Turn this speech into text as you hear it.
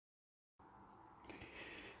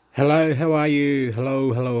Hello, how are you?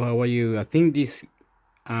 Hello, how are you? I think this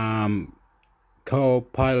um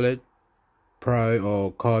Copilot Pro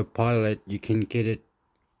or Copilot, you can get it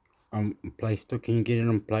on Play Store. Can you get it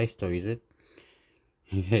on Play Store? Is it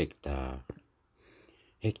Hector?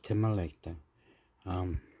 Hector Malektor.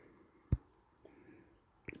 Um,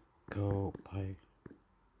 Copilot.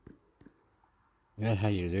 That's how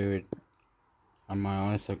you do it. On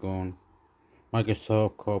my eyes are gone.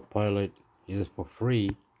 Microsoft Copilot is for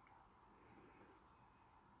free.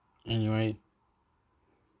 Anyway,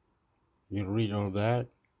 you read all that.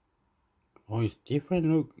 Oh, it's different.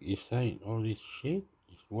 Look, it's saying all this shit.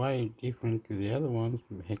 It's way different to the other ones.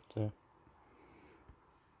 Hector.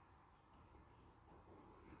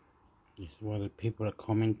 This is what the people are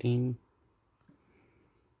commenting.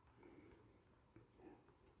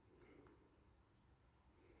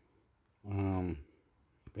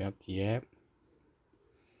 About the app.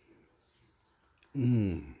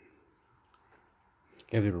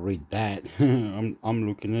 Have to read that. I'm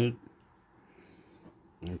looking at it.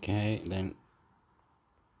 Okay, then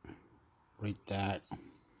read that.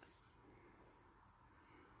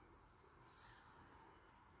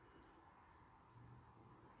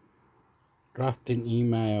 Drafting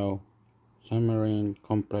email, summarizing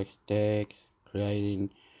complex text, creating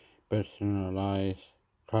personalized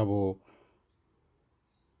trouble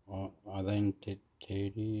or identity.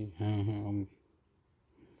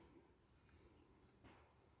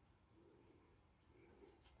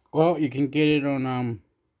 Well, you can get it on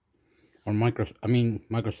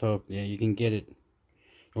Microsoft. Yeah, you can get it.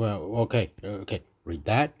 Well, okay. Read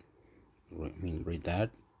that. Read that.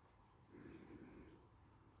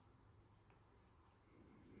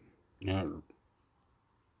 Now,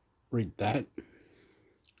 read that.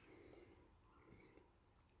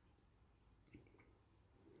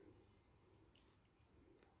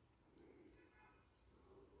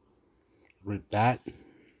 Read that.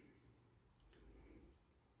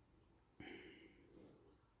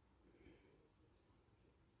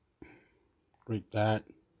 Read that.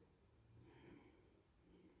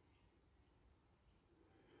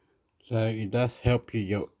 So it does help you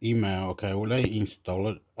your email. Okay, well, I install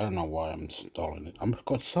it. I don't know why I'm installing it. I've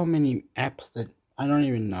got so many apps that I don't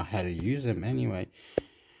even know how to use them anyway.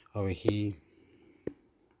 Over here,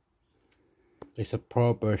 there's a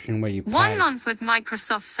pro version where you pay. 1 month with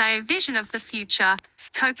Microsoft's AI vision of the future.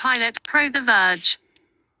 Copilot Pro. The Verge.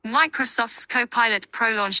 Microsoft's Copilot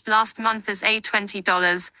Pro launched last month as a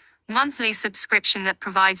 $20 monthly subscription that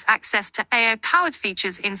provides access to AI-powered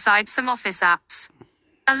features inside some Office apps.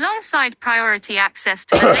 Alongside priority access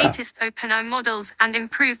to the latest OpenAI models and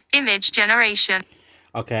improved image generation.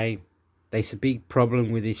 Okay, there's a big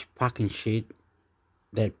problem with this fucking shit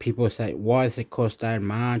that people say, why does it cost that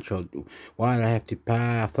much, or why do I have to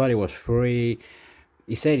pay? I thought it was free.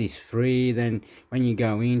 You said it's free, then when you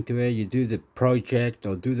go into it, you do the project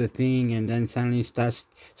or do the thing, and then suddenly it starts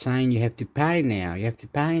saying you have to pay now, you have to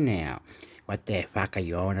pay now. What the fuck are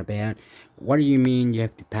you on about? What do you mean you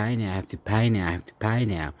have to pay now? I have to pay now, I have to pay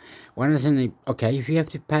now. Why doesn't it, okay, if you have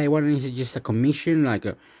to pay, why don't it just a commission, like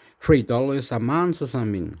a $3 a month or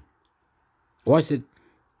something? What's it,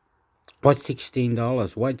 what's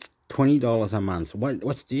 $16? What's $20 a month?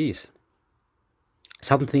 What's this?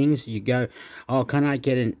 Some things you go, oh, can I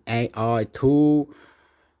get an AI tool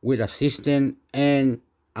with assistant and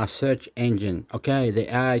a search engine? Okay,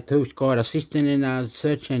 the AI tool's got assistant and a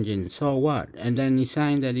search engine, so what? And then he's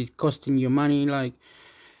saying that it's costing you money like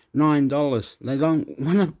 $9. They don't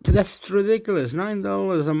wanna, that's ridiculous.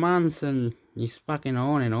 $9 a month, and he's fucking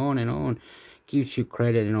on and on and on. Gives you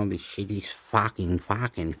credit and all this shit. This fucking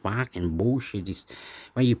bullshit. This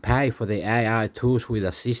when you pay for the AI tools with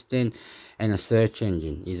assistant and a search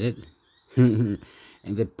engine, is it? And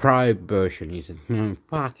the pro version, is it?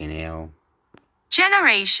 Fucking hell.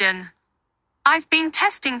 Generation. I've been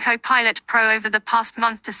testing Copilot Pro over the past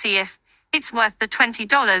month to see if it's worth the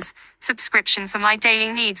 $20 subscription for my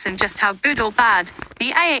daily needs and just how good or bad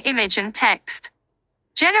the AI image and text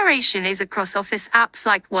generation is across Office apps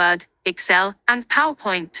like Word, Excel, and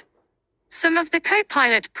PowerPoint. Some of the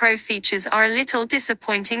Copilot Pro features are a little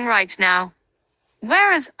disappointing right now,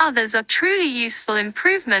 whereas others are truly useful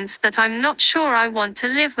improvements that I'm not sure I want to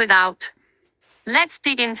live without. Let's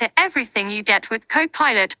dig into everything you get with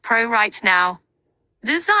Copilot Pro right now.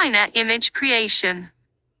 Designer image creation.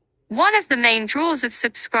 One of the main draws of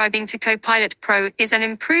subscribing to Copilot Pro is an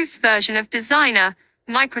improved version of Designer,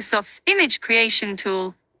 Microsoft's image creation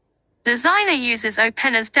tool. Designer uses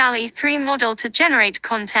OpenAI's DALL-E 3 model to generate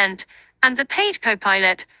content, and the paid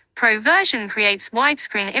Copilot Pro version creates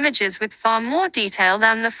widescreen images with far more detail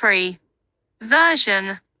than the free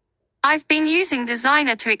version. I've been using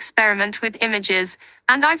Designer to experiment with images,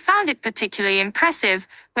 and I've found it particularly impressive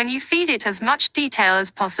when you feed it as much detail as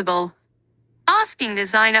possible. Asking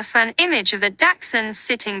Designer for an image of a dachshund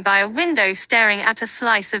sitting by a window staring at a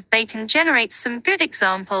slice of bacon generates some good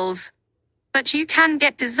examples. But you can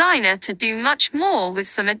get Designer to do much more with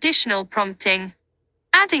some additional prompting.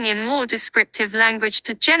 Adding in more descriptive language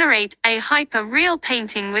to generate a hyper-real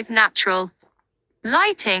painting with natural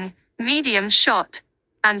lighting, medium shot,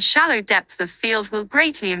 and shallow depth of field will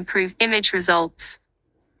greatly improve image results.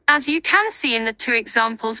 As you can see in the two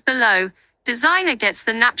examples below, Designer gets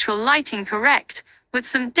the natural lighting correct, with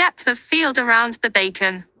some depth of field around the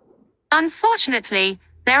bacon. Unfortunately,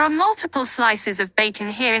 there are multiple slices of bacon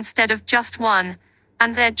here instead of just one,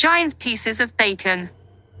 and they're giant pieces of bacon.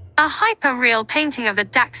 A hyper-real painting of a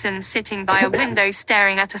dachshund sitting by a window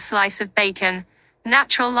staring at a slice of bacon.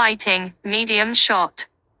 Natural lighting, medium shot.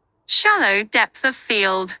 Shallow depth of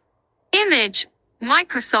field. Image,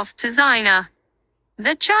 Microsoft Designer.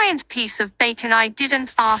 The giant piece of bacon I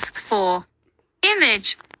didn't ask for.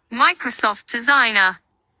 Image, Microsoft Designer.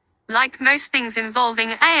 Like most things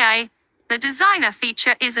involving AI, the Designer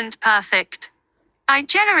feature isn't perfect. I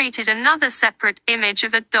generated another separate image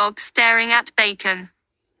of a dog staring at bacon.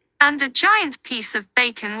 And a giant piece of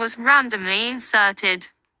bacon was randomly inserted.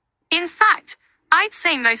 In fact, I'd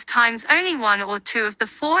say most times only one or two of the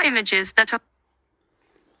 4 images that are...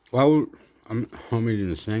 Well, I'm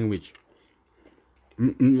eating a sandwich.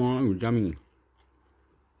 Yummy.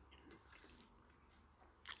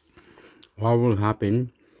 What will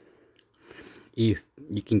happen if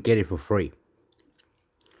you can get it for free?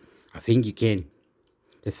 I think you can.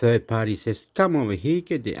 The third party says, come over here,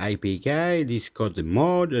 get the APK, this got the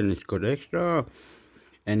mod and it's got extra,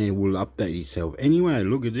 and it will update itself. Anyway,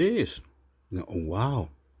 look at this. Oh wow,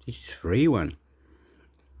 this is free one.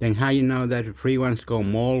 Then how you know that the free one's got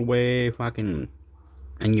malware, fucking,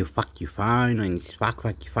 and you fuck your phone, and it's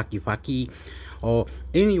fucky. Or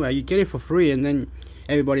anyway, you get it for free, and then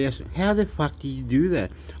everybody asks, how the fuck did you do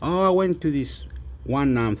that? Oh, I went to this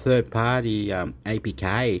one third party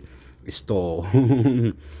APK store.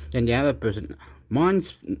 And the other person,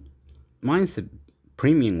 mine's the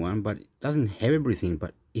premium one, but it doesn't have everything,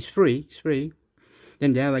 but it's free.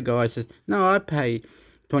 Then the other guy says, no, I pay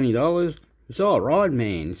 $20. It's all right,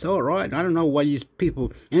 man. It's all right. I don't know why you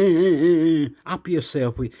people up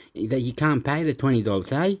yourself with that you can't pay the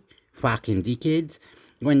 $20, eh? Fucking dickheads.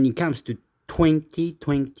 When it comes to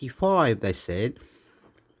 2025, they said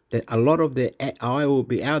that a lot of the AI will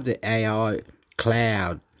be out the AI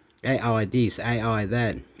cloud, AI this, AI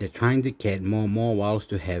that. They're trying to get more mobiles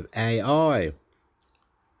to have AI.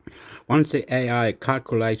 Once the AI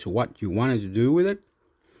calculates what you wanted to do with it,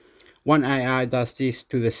 one AI does this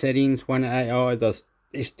to the settings, one AI does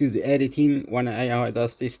this to the editing, one AI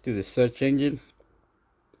does this to the search engine.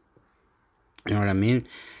 You know what I mean?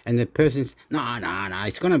 And the person's, no,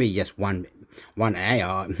 it's going to be just one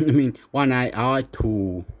AI. I mean, one AI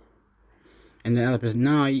tool. And the other person,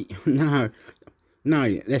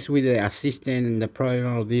 no, that's with the assistant and the pro and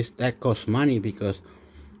all this. That costs money because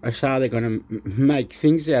that's how they're going to make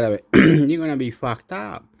things out of it. You're going to be fucked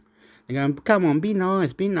up. They're going, come on, be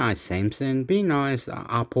nice, Samsung, be nice,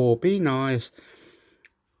 Apple, be nice.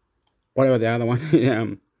 Whatever the other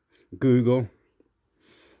one, Google.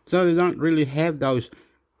 So they don't really have those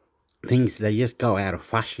things. They just go out of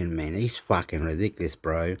fashion, man. It's fucking ridiculous,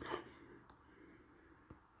 bro.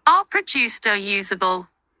 Are produced are usable.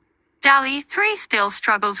 DALL-E 3 still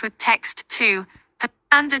struggles with text too,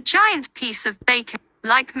 and a giant piece of bacon.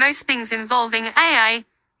 Like most things involving AI,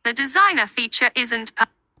 the Designer feature isn't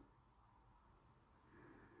perfect.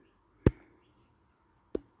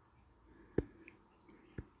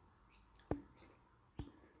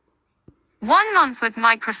 1 month with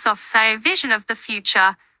Microsoft's AI vision of the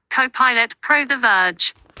future, Copilot Pro. The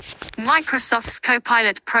Verge. Microsoft's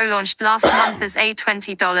Copilot Pro launched last month as a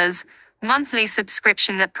 $20 monthly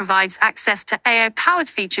subscription that provides access to AI-powered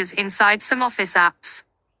features inside some Office apps,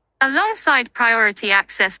 alongside priority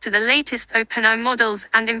access to the latest OpenAI models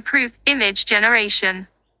and improved image generation.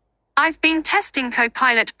 I've been testing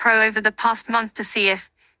Copilot Pro over the past month to see if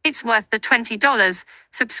it's worth the $20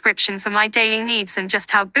 subscription for my daily needs and just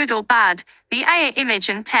how good or bad the AI image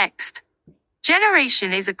and text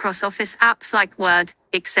generation is across Office apps like Word,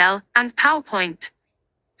 Excel, and PowerPoint.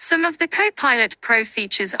 Some of the Copilot Pro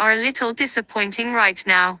features are a little disappointing right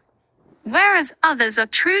now, whereas others are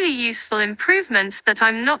truly useful improvements that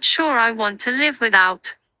I'm not sure I want to live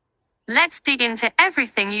without. Let's dig into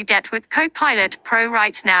everything you get with Copilot Pro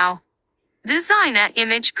right now. Designer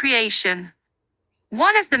image creation.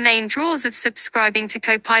 One of the main draws of subscribing to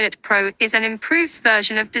Copilot Pro is an improved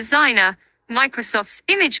version of Designer, Microsoft's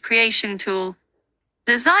image creation tool.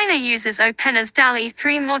 Designer uses OpenAI's DALL-E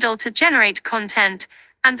 3 model to generate content,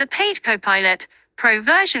 and the paid Copilot Pro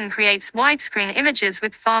version creates widescreen images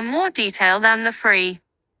with far more detail than the free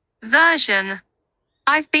version.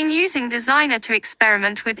 I've been using Designer to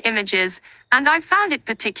experiment with images, and I've found it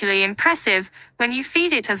particularly impressive when you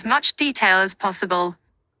feed it as much detail as possible.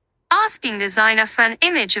 Asking Designer for an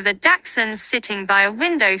image of a dachshund sitting by a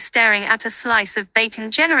window staring at a slice of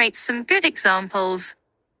bacon generates some good examples.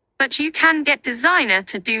 But you can get Designer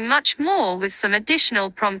to do much more with some additional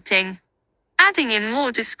prompting. Adding in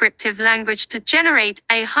more descriptive language to generate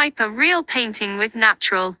a hyper-real painting with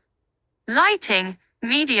natural lighting,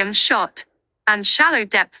 medium shot, and shallow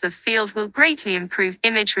depth of field will greatly improve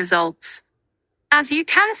image results. As you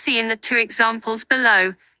can see in the two examples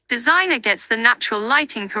below, Designer gets the natural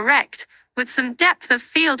lighting correct, with some depth of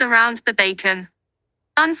field around the bacon.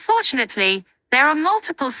 Unfortunately, there are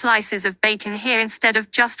multiple slices of bacon here instead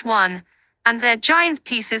of just one, and they're giant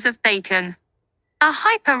pieces of bacon. A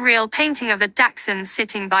hyper-real painting of a dachshund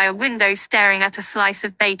sitting by a window staring at a slice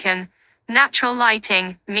of bacon, natural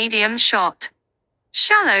lighting, medium shot.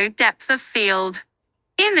 Shallow depth of field.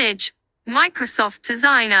 Image, Microsoft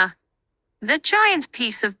Designer. The giant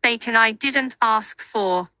piece of bacon I didn't ask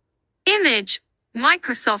for. Image,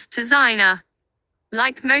 Microsoft Designer.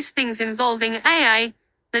 Like most things involving AI,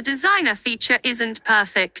 the Designer feature isn't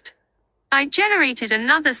perfect. I generated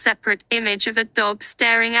another separate image of a dog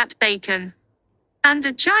staring at bacon. And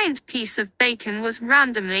a giant piece of bacon was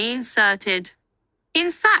randomly inserted.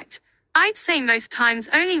 In fact, I'd say most times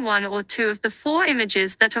only one or two of the 4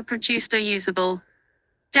 images that are produced are usable.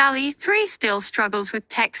 DALL-E 3 still struggles with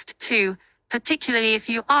text too, particularly if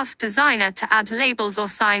you ask Designer to add labels or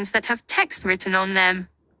signs that have text written on them.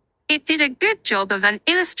 It did a good job of an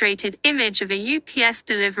illustrated image of a UPS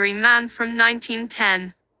delivery man from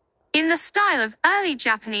 1910. In the style of early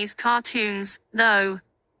Japanese cartoons, though.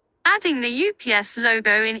 Adding the UPS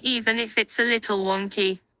logo in even if it's a little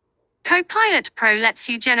wonky. Copilot Pro lets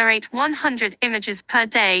you generate 100 images per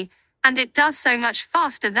day, and it does so much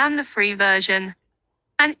faster than the free version.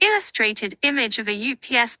 An illustrated image of a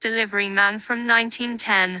UPS delivery man from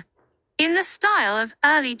 1910. In the style of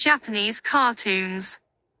early Japanese cartoons.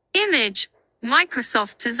 Image,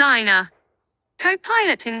 Microsoft Designer.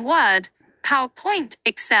 Copilot in Word, PowerPoint,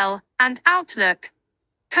 Excel, and Outlook.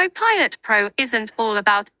 Copilot Pro isn't all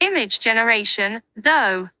about image generation,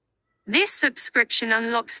 though. This subscription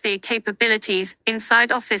unlocks the capabilities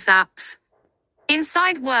inside Office apps.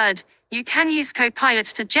 Inside Word, you can use Copilot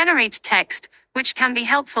to generate text, which can be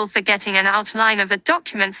helpful for getting an outline of a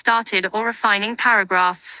document started or refining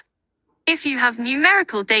paragraphs. If you have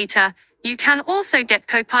numerical data, you can also get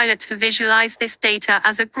Copilot to visualize this data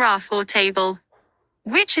as a graph or table,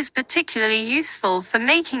 which is particularly useful for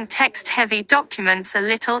making text-heavy documents a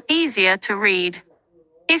little easier to read.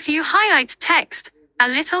 If you highlight text, a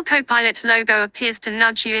little Copilot logo appears to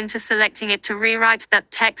nudge you into selecting it to rewrite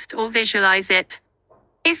that text or visualize it.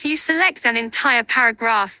 If you select an entire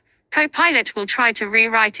paragraph, Copilot will try to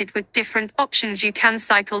rewrite it with different options you can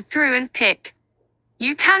cycle through and pick.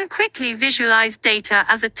 You can quickly visualize data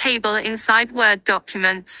as a table inside Word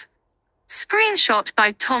documents. Screenshot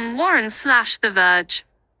by Tom Warren / The Verge.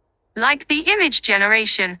 Like the image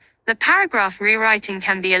generation, the paragraph rewriting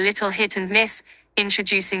can be a little hit and miss,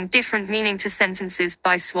 introducing different meaning to sentences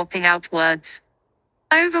by swapping out words.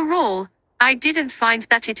 Overall, I didn't find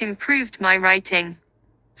that it improved my writing.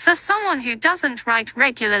 For someone who doesn't write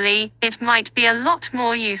regularly, it might be a lot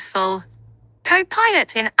more useful.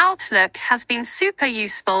 Copilot in Outlook has been super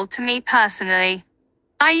useful to me personally.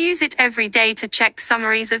 I use it every day to check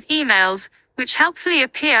summaries of emails, which helpfully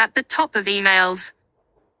appear at the top of emails.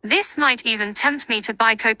 This might even tempt me to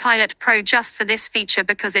buy Copilot Pro just for this feature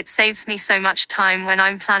because it saves me so much time when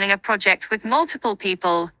I'm planning a project with multiple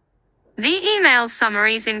people. The email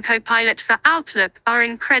summaries in Copilot for Outlook are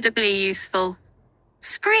incredibly useful.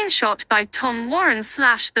 Screenshot by Tom Warren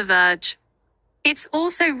 / The Verge. It's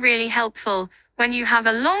also really helpful when you have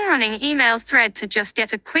a long-running email thread to just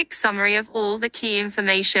get a quick summary of all the key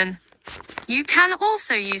information. You can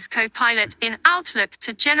also use Copilot in Outlook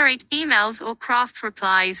to generate emails or craft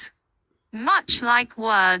replies. Much like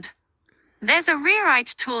Word. There's a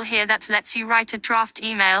rewrite tool here that lets you write a draft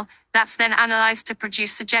email that's then analyzed to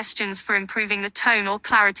produce suggestions for improving the tone or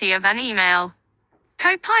clarity of an email.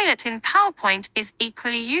 Copilot in PowerPoint is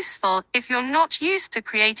equally useful if you're not used to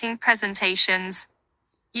creating presentations.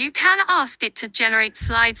 You can ask it to generate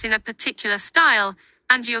slides in a particular style,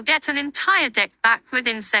 and you'll get an entire deck back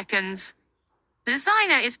within seconds.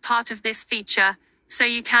 Designer is part of this feature, so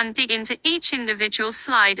you can dig into each individual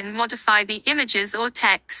slide and modify the images or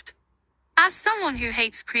text. As someone who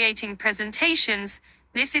hates creating presentations,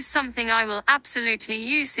 this is something I will absolutely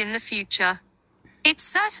use in the future. It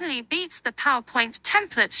certainly beats the PowerPoint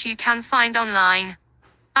templates you can find online.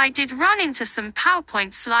 I did run into some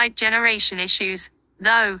PowerPoint slide generation issues,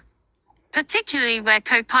 though. Particularly where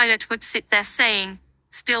Copilot would sit there saying,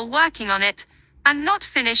 "Still working on it," and not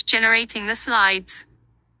finish generating the slides.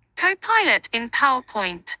 Copilot in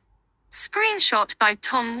PowerPoint. Screenshot by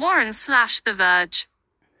Tom Warren / The Verge.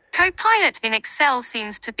 Copilot in Excel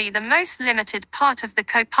seems to be the most limited part of the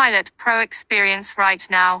Copilot Pro experience right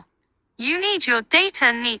now. You need your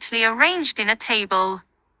data neatly arranged in a table.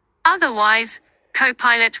 Otherwise,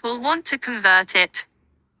 Copilot will want to convert it.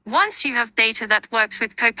 Once you have data that works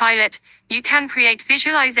with Copilot, you can create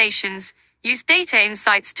visualizations, use data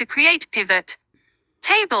insights to create pivot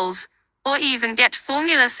tables, or even get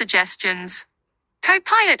formula suggestions.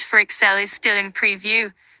 Copilot for Excel is still in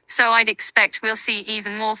preview, so I'd expect we'll see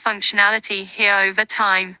even more functionality here over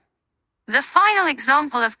time. The final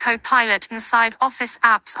example of Copilot inside Office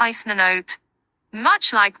apps is Note.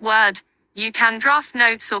 Much like Word, you can draft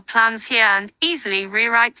notes or plans here and easily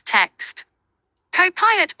rewrite text.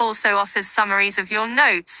 Copilot also offers summaries of your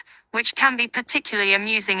notes, which can be particularly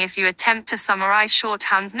amusing if you attempt to summarize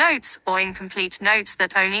shorthand notes or incomplete notes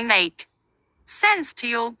that only make sense to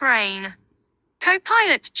your brain.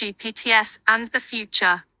 Copilot GPTs and the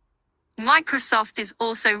future. Microsoft is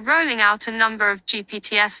also rolling out a number of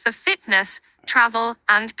GPTs for fitness, travel,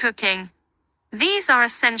 and cooking. These are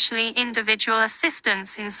essentially individual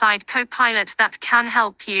assistants inside Copilot that can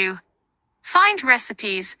help you find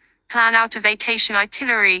recipes, plan out a vacation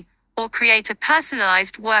itinerary, or create a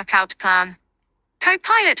personalized workout plan.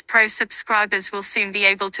 Copilot Pro subscribers will soon be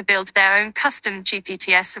able to build their own custom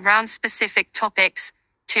GPTs around specific topics,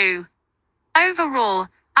 too. Overall,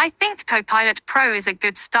 I think Copilot Pro is a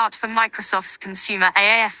good start for Microsoft's consumer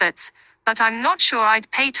AI efforts, but I'm not sure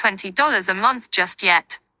I'd pay $20 a month just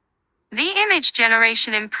yet. The image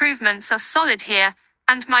generation improvements are solid here,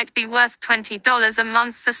 and might be worth $20 a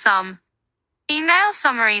month for some. Email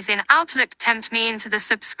summaries in Outlook tempt me into the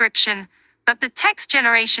subscription, but the text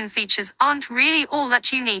generation features aren't really all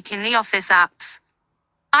that unique in the Office apps.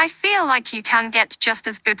 I feel like you can get just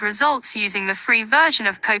as good results using the free version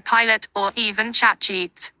of Copilot or even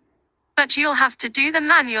ChatGPT. But you'll have to do the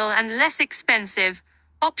manual and less expensive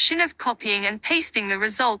option of copying and pasting the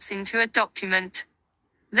results into a document.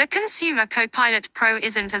 The consumer Copilot Pro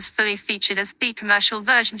isn't as fully featured as the commercial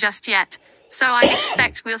version just yet, so I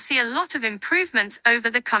expect we'll see a lot of improvements over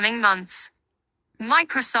the coming months.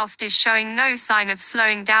 Microsoft is showing no sign of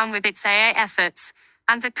slowing down with its AI efforts,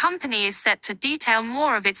 and the company is set to detail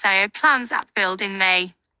more of its AI plans at Build in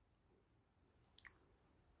May.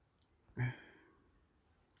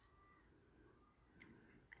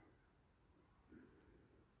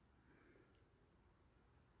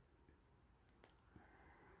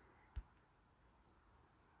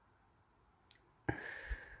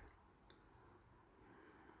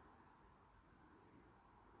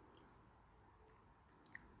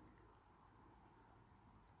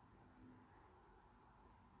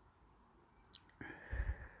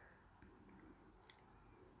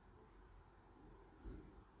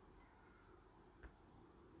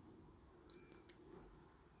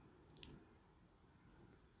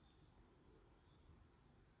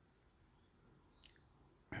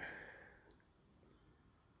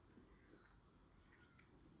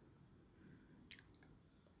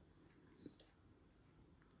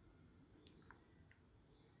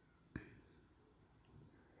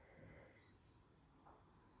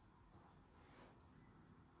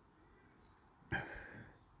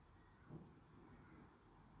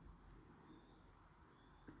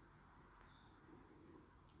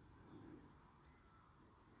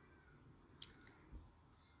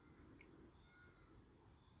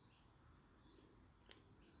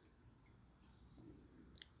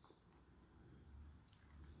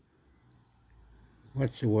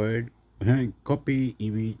 What's the word? Copy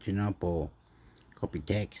image enable. Copy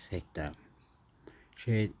text hector.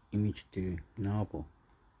 Share image to enable.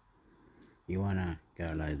 You wanna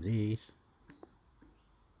go like this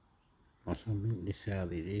or something. This is how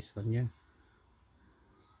it is on you.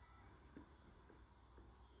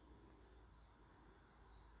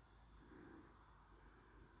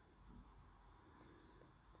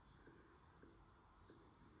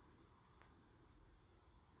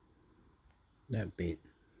 That bit.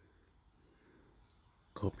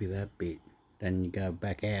 Copy that bit. Then you go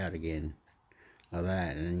back out again. Like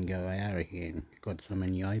that, and then you go out again. You've got so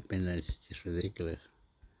many open that it's just ridiculous.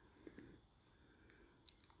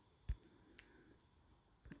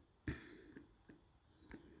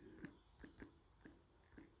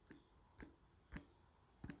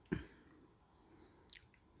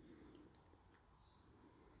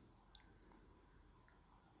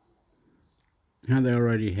 How they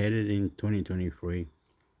already headed in 2023.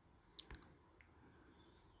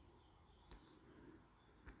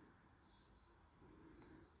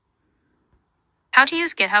 How to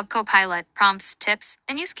use GitHub Copilot, prompts, tips,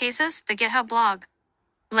 and use cases, the GitHub blog.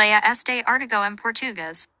 Leia este artigo em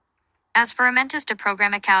português. As ferramentas de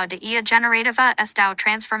programação de IA generativa estão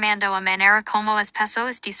transformando a maneira como as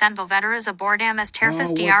pessoas desenvolvedoras abordam as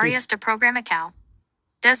tarefas diárias de programação.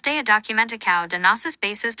 Desde a documentação de nossas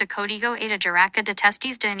bases de código e de geração de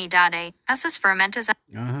testes de unidade, essas ferramentas.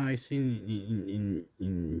 I seen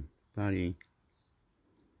in bloody.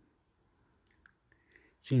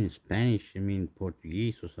 It's in Spanish, I mean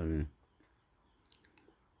Portuguese or something.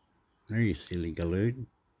 Very silly galoot.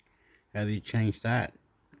 How do you change that?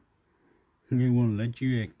 They won't let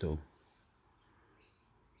you, Hector.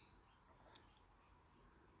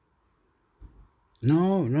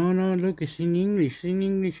 No, look, it's in English,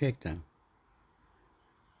 Hector.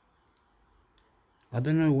 I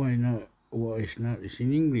don't know why not. Well, it's not. It's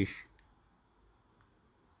in English.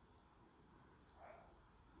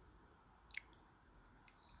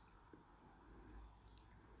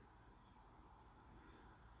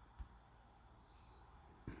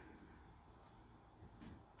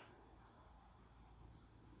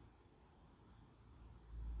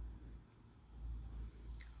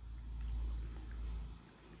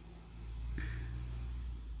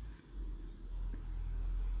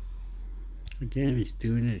 Again, it's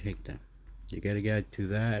doing it, Hector. You gotta go to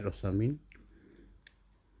that or something.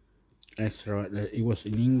 That's right. It was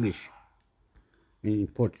in English. In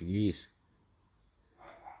Portuguese.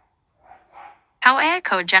 How AI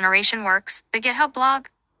code generation works, the GitHub blog.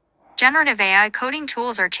 Generative AI coding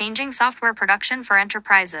tools are changing software production for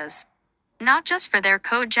enterprises. Not just for their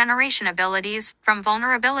code generation abilities, from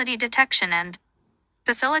vulnerability detection and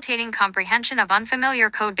facilitating comprehension of unfamiliar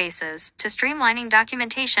code bases, to streamlining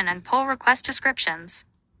documentation and pull request descriptions.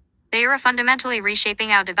 They are fundamentally reshaping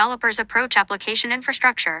how developers approach application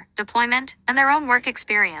infrastructure, deployment, and their own work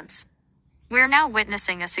experience. We're now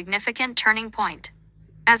witnessing a significant turning point.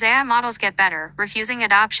 As AI models get better, refusing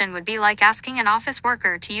adoption would be like asking an office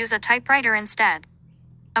worker to use a typewriter instead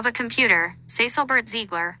of a computer, says Silbert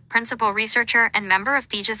Ziegler, principal researcher and member of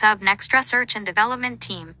the GitHub Next Research and Development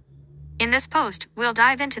team. In this post, we'll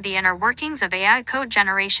dive into the inner workings of AI code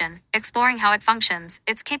generation, exploring how it functions,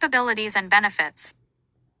 its capabilities and benefits,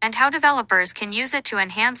 and how developers can use it to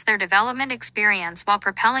enhance their development experience while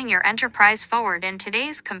propelling your enterprise forward in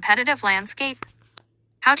today's competitive landscape.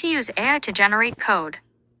 How to use AI to generate code.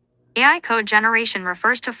 AI code generation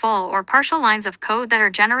refers to full or partial lines of code that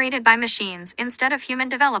are generated by machines instead of human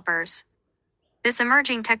developers. This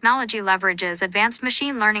emerging technology leverages advanced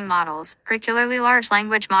machine learning models, particularly large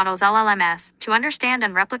language models LLMs, to understand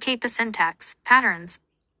and replicate the syntax, patterns,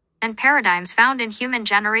 and paradigms found in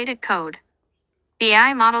human-generated code. The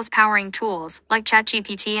AI models powering tools, like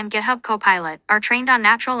ChatGPT and GitHub Copilot, are trained on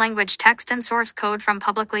natural language text and source code from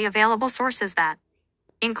publicly available sources that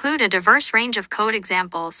include a diverse range of code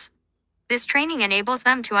examples. This training enables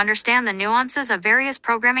them to understand the nuances of various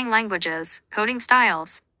programming languages, coding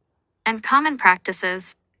styles, and common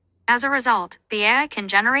practices. As a result, the AI can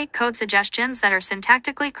generate code suggestions that are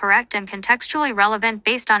syntactically correct and contextually relevant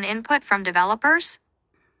based on input from developers.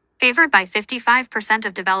 Favored by 55%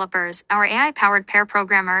 of developers, our AI-powered pair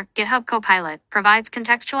programmer, GitHub Copilot, provides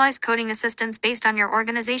contextualized coding assistance based on your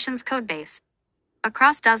organization's codebase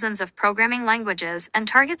across dozens of programming languages and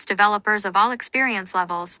targets developers of all experience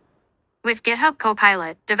levels. With GitHub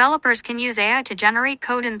Copilot, developers can use AI to generate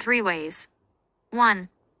code in 3 ways. 1.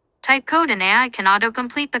 Type code and AI can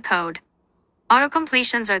autocomplete the code.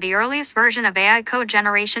 Autocompletions are the earliest version of AI code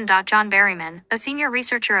generation. John Berryman, a senior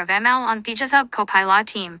researcher of ML on the GitHub Copilot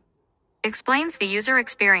team, explains the user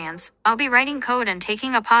experience. I'll be writing code and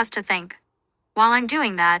taking a pause to think. While I'm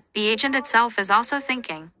doing that, the agent itself is also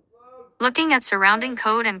thinking, looking at surrounding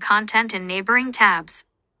code and content in neighboring tabs.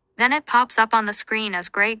 Then it pops up on the screen as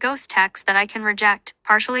gray ghost text that I can reject,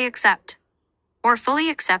 partially accept, or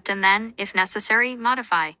fully accept and then, if necessary,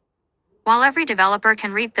 modify. While every developer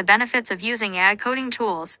can reap the benefits of using AI coding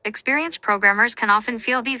tools, experienced programmers can often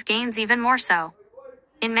feel these gains even more so.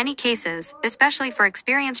 In many cases, especially for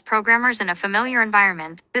experienced programmers in a familiar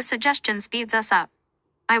environment, this suggestion speeds us up.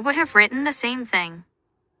 I would have written the same thing.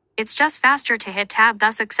 It's just faster to hit tab,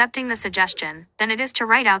 thus accepting the suggestion, than it is to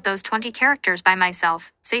write out those 20 characters by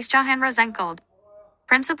myself, says Johan Rosenkold,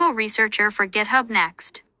 principal researcher for GitHub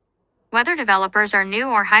Next. Whether developers are new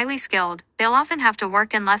or highly skilled, they'll often have to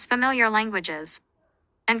work in less familiar languages.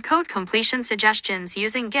 And code completion suggestions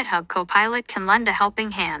using GitHub Copilot can lend a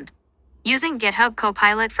helping hand. Using GitHub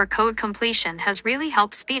Copilot for code completion has really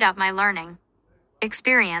helped speed up my learning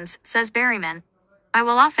experience, says Berryman. I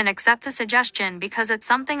will often accept the suggestion because it's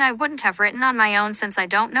something I wouldn't have written on my own since I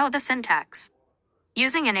don't know the syntax.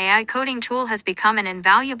 Using an AI coding tool has become an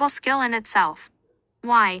invaluable skill in itself.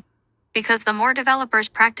 Why? Because the more developers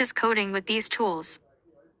practice coding with these tools,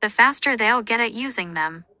 the faster they'll get at using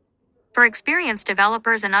them. For experienced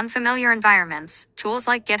developers in unfamiliar environments, tools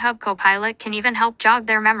like GitHub Copilot can even help jog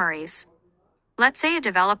their memories. Let's say a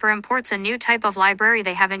developer imports a new type of library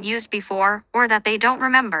they haven't used before, or that they don't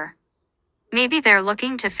remember. Maybe they're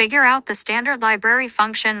looking to figure out the standard library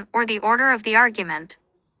function or the order of the argument.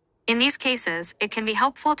 In these cases, it can be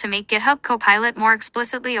helpful to make GitHub Copilot more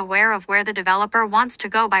explicitly aware of where the developer wants to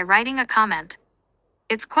go by writing a comment.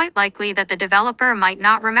 It's quite likely that the developer might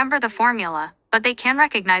not remember the formula, but they can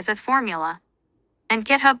recognize a formula. And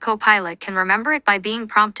GitHub Copilot can remember it by being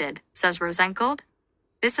prompted, says Rosenkold.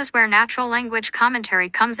 This is where natural language commentary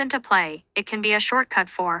comes into play. It can be a shortcut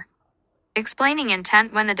for explaining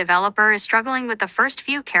intent when the developer is struggling with the first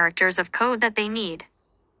few characters of code that they need.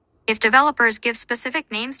 If developers give specific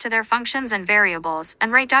names to their functions and variables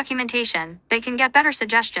and write documentation, they can get better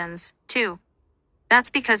suggestions, too. That's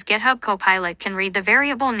because GitHub Copilot can read the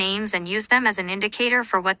variable names and use them as an indicator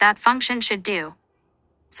for what that function should do.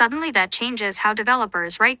 Suddenly that changes how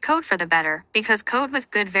developers write code for the better, because code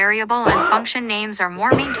with good variable and function names are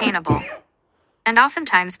more maintainable. And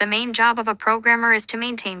oftentimes the main job of a programmer is to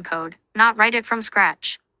maintain code, not write it from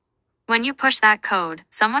scratch. When you push that code,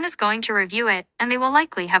 someone is going to review it, and they will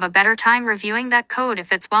likely have a better time reviewing that code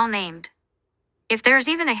if it's well named. If there's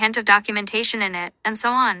even a hint of documentation in it, and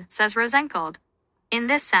so on, says Rosenkold. In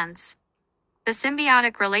this sense, the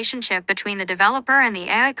symbiotic relationship between the developer and the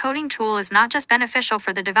AI coding tool is not just beneficial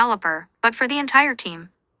for the developer, but for the entire team.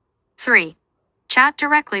 3. Chat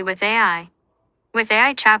directly with AI. With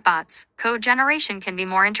AI chatbots, code generation can be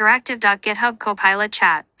more interactive. GitHub Copilot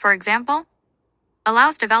Chat, for example,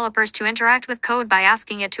 allows developers to interact with code by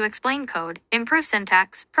asking it to explain code, improve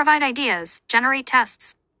syntax, provide ideas, generate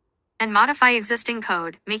tests, and modify existing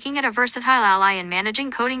code, making it a versatile ally in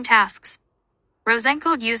managing coding tasks.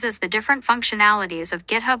 Rosenkold uses the different functionalities of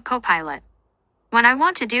GitHub Copilot. When I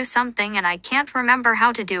want to do something and I can't remember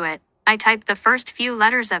how to do it, I type the first few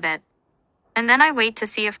letters of it. And then I wait to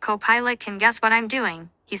see if Copilot can guess what I'm doing,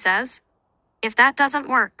 he says. If that doesn't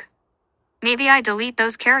work, maybe I delete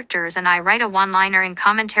those characters and I write a one-liner in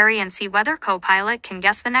commentary and see whether Copilot can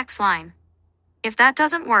guess the next line. If that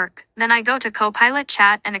doesn't work, then I go to Copilot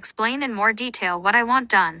Chat and explain in more detail what I want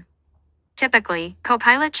done. Typically,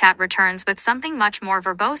 Copilot Chat returns with something much more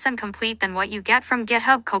verbose and complete than what you get from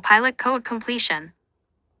GitHub Copilot Code Completion.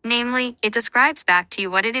 Namely, it describes back to you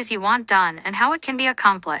what it is you want done and how it can be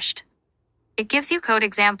accomplished. It gives you code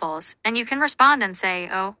examples, and you can respond and say,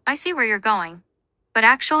 "Oh, I see where you're going. But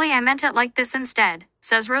actually I meant it like this instead,"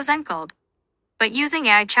 says Rosenkold. But using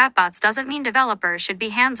AI chatbots doesn't mean developers should be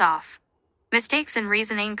hands-off. Mistakes in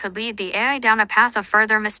reasoning could lead the AI down a path of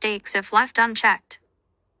further mistakes if left unchecked.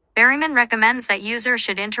 Berryman recommends that users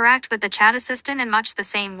should interact with the chat assistant in much the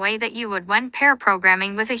same way that you would when pair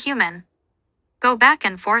programming with a human. Go back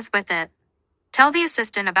and forth with it. Tell the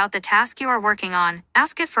assistant about the task you are working on,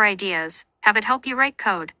 ask it for ideas, have it help you write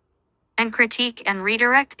code, and critique and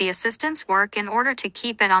redirect the assistant's work in order to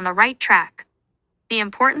keep it on the right track. The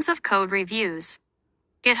importance of code reviews.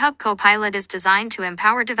 GitHub Copilot is designed to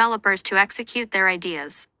empower developers to execute their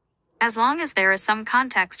ideas. As long as there is some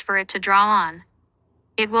context for it to draw on,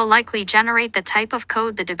 it will likely generate the type of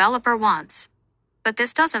code the developer wants. But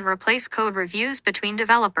this doesn't replace code reviews between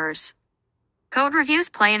developers. Code reviews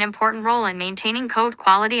play an important role in maintaining code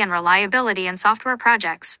quality and reliability in software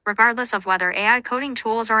projects, regardless of whether AI coding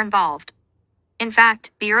tools are involved. In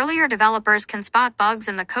fact, the earlier developers can spot bugs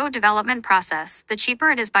in the code development process, the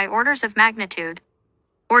cheaper it is by orders of magnitude.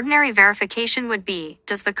 Ordinary verification would be,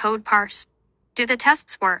 does the code parse? Do the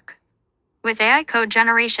tests work? With AI code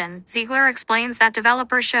generation, Ziegler explains that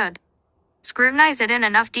developers should scrutinize it in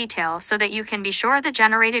enough detail so that you can be sure the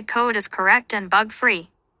generated code is correct and bug-free.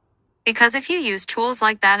 Because if you use tools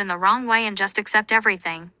like that in the wrong way and just accept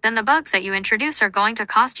everything, then the bugs that you introduce are going to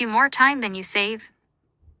cost you more time than you save.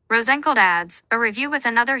 Rosenkold adds, a review with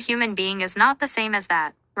another human being is not the same as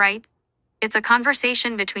that, right? It's a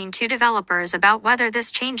conversation between two developers about whether this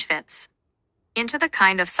change fits into the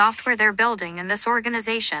kind of software they're building in this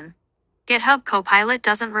organization. GitHub Copilot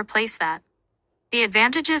doesn't replace that. The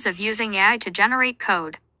advantages of using AI to generate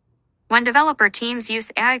code. When developer teams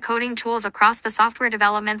use AI coding tools across the software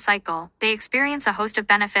development cycle, they experience a host of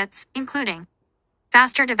benefits, including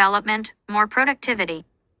faster development, more productivity.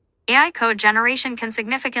 AI code generation can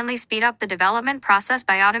significantly speed up the development process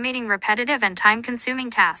by automating repetitive and time-consuming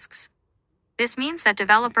tasks. This means that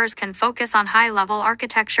developers can focus on high-level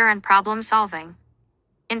architecture and problem solving.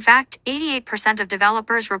 In fact, 88% of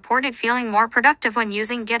developers reported feeling more productive when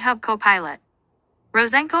using GitHub Copilot.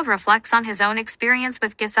 Rosenkold reflects on his own experience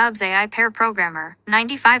with GitHub's AI pair programmer.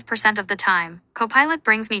 95% of the time, Copilot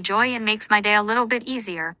brings me joy and makes my day a little bit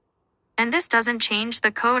easier. And this doesn't change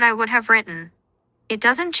the code I would have written. It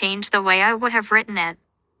doesn't change the way I would have written it.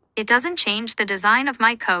 It doesn't change the design of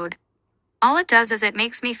my code. All it does is it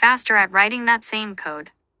makes me faster at writing that same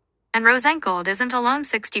code. And Rosenkold isn't alone.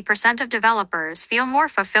 60% of developers feel more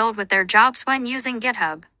fulfilled with their jobs when using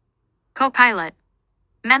GitHub Copilot.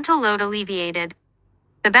 Mental load alleviated.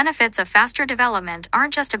 The benefits of faster development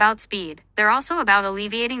aren't just about speed, they're also about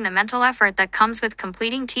alleviating the mental effort that comes with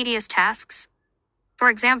completing tedious tasks. For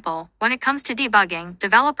example, when it comes to debugging,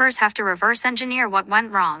 developers have to reverse engineer what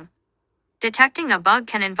went wrong. Detecting a bug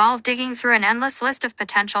can involve digging through an endless list of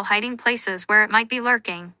potential hiding places where it might be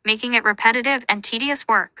lurking, making it repetitive and tedious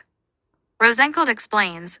work. Rosenkold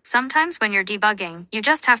explains, sometimes when you're debugging, you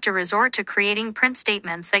just have to resort to creating print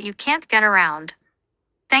statements that you can't get around.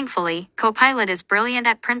 Thankfully, Copilot is brilliant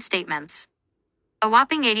at print statements. A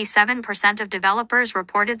whopping 87% of developers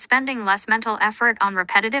reported spending less mental effort on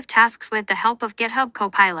repetitive tasks with the help of GitHub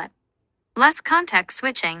Copilot. Less context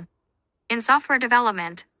switching. In software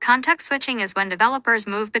development, context switching is when developers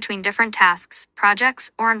move between different tasks, projects,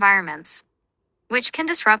 or environments, which can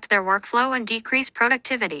disrupt their workflow and decrease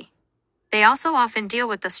productivity. They also often deal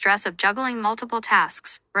with the stress of juggling multiple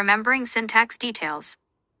tasks, remembering syntax details,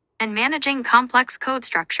 and managing complex code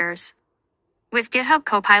structures. With GitHub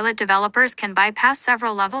Copilot, developers can bypass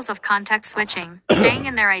several levels of context switching, staying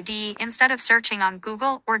in their IDE instead of searching on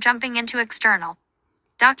Google or jumping into external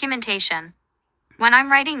documentation. When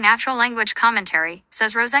I'm writing natural language commentary,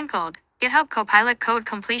 says Rosenkold, GitHub Copilot code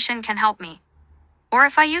completion can help me. Or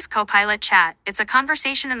if I use Copilot Chat, it's a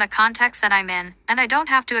conversation in the context that I'm in, and I don't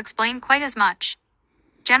have to explain quite as much.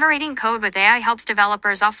 Generating code with AI helps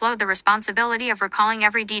developers offload the responsibility of recalling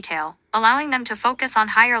every detail, allowing them to focus on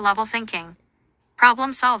higher-level thinking,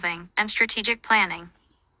 problem solving, and strategic planning.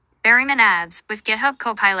 Berryman adds, with GitHub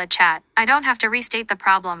Copilot Chat, I don't have to restate the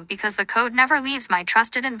problem because the code never leaves my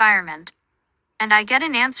trusted environment. And I get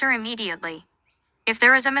an answer immediately. If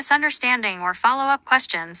there is a misunderstanding or follow-up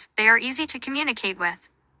questions, they are easy to communicate with.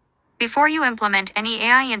 Before you implement any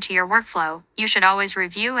AI into your workflow, you should always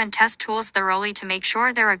review and test tools thoroughly to make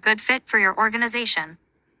sure they're a good fit for your organization.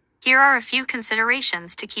 Here are a few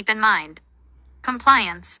considerations to keep in mind.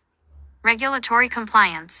 Compliance. Regulatory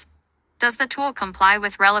compliance. Does the tool comply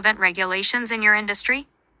with relevant regulations in your industry?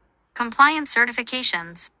 Compliance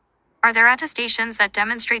certifications. Are there attestations that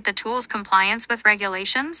demonstrate the tool's compliance with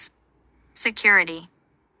regulations? Security.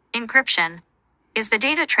 Encryption. Is the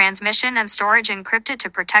data transmission and storage encrypted to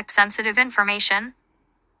protect sensitive information?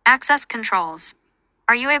 Access controls.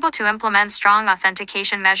 Are you able to implement strong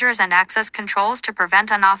authentication measures and access controls to prevent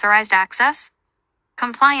unauthorized access?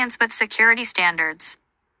 Compliance with security standards.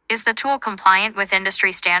 Is the tool compliant with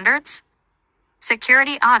industry standards?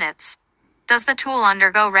 Security audits. Does the tool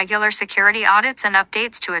undergo regular security audits and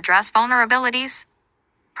updates to address vulnerabilities?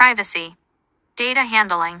 Privacy. Data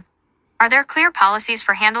handling. Are there clear policies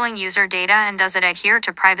for handling user data and does it adhere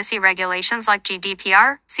to privacy regulations like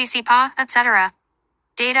GDPR, CCPA, etc.?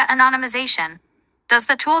 Data anonymization. Does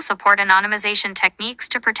the tool support anonymization techniques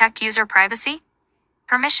to protect user privacy?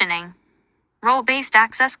 Permissioning. Role-based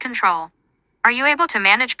access control. Are you able to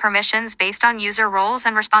manage permissions based on user roles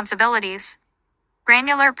and responsibilities?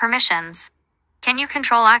 Granular permissions. Can you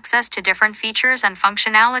control access to different features and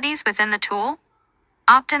functionalities within the tool?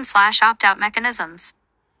 Opt-in/opt-out mechanisms.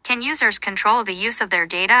 Can users control the use of their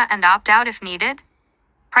data and opt out if needed?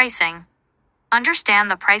 Pricing. Understand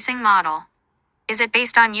the pricing model. Is it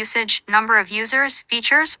based on usage, number of users,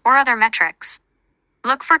 features, or other metrics?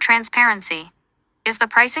 Look for transparency. Is the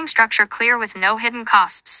pricing structure clear with no hidden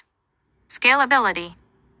costs? Scalability.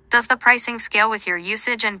 Does the pricing scale with your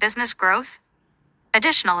usage and business growth?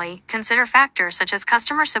 Additionally, consider factors such as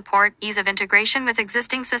customer support, ease of integration with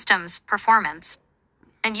existing systems, performance,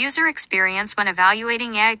 and user experience when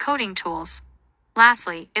evaluating AI coding tools.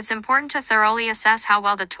 Lastly, it's important to thoroughly assess how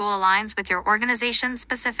well the tool aligns with your organization's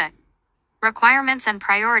specific requirements and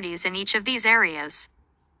priorities in each of these areas.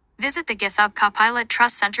 Visit the GitHub Copilot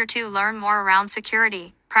Trust Center to learn more around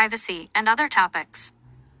security, privacy, and other topics.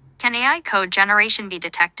 Can AI code generation be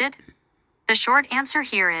detected? The short answer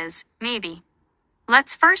here is, maybe.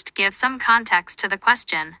 Let's first give some context to the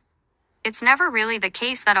question. It's never really the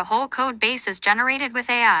case that a whole code base is generated with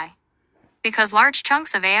AI. Because large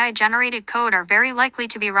chunks of AI-generated code are very likely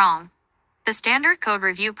to be wrong. The standard code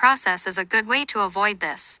review process is a good way to avoid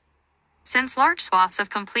this. Since large swaths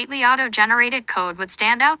of completely auto-generated code would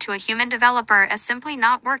stand out to a human developer as simply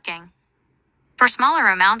not working. For smaller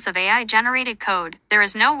amounts of AI-generated code, there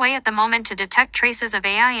is no way at the moment to detect traces of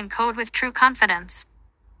AI in code with true confidence.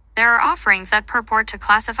 There are offerings that purport to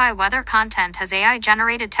classify whether content has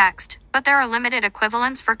AI-generated text, but there are limited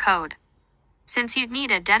equivalents for code, since you'd need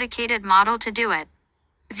a dedicated model to do it.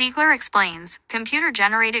 Ziegler explains,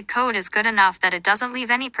 computer-generated code is good enough that it doesn't leave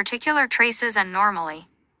any particular traces and normally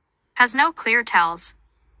has no clear tells.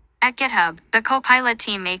 At GitHub, the Copilot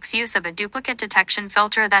team makes use of a duplicate detection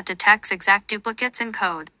filter that detects exact duplicates in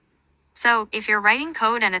code. So, if you're writing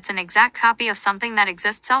code and it's an exact copy of something that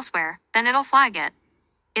exists elsewhere, then it'll flag it.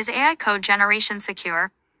 Is AI code generation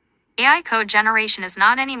secure? AI code generation is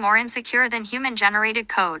not any more insecure than human-generated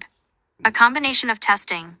code. A combination of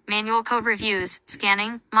testing, manual code reviews,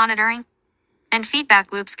 scanning, monitoring, and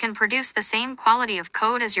feedback loops can produce the same quality of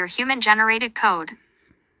code as your human-generated code.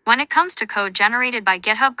 When it comes to code generated by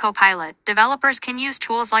GitHub Copilot, developers can use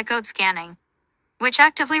tools like code scanning, which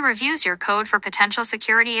actively reviews your code for potential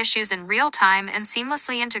security issues in real time and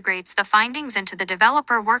seamlessly integrates the findings into the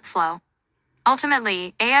developer workflow.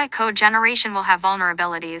 Ultimately, AI code generation will have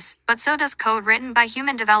vulnerabilities, but so does code written by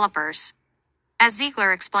human developers. As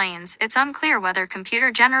Ziegler explains, it's unclear whether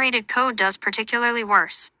computer-generated code does particularly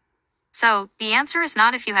worse. So, the answer is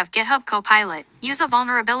not if you have GitHub Copilot, use a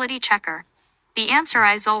vulnerability checker. The answer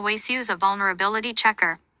is always use a vulnerability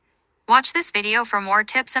checker. Watch this video for more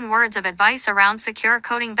tips and words of advice around secure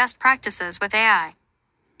coding best practices with AI.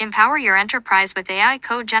 Empower your enterprise with AI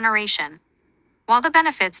code generation. While the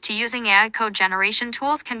benefits to using AI code generation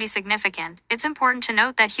tools can be significant, it's important to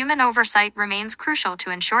note that human oversight remains crucial to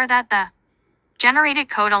ensure that the generated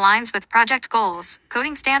code aligns with project goals,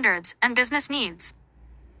 coding standards, and business needs.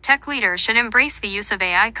 Tech leaders should embrace the use of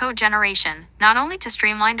AI code generation, not only to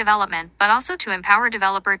streamline development but also to empower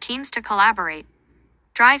developer teams to collaborate,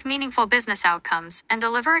 drive meaningful business outcomes, and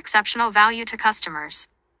deliver exceptional value to customers.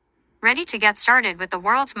 Ready to get started with the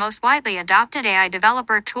world's most widely adopted AI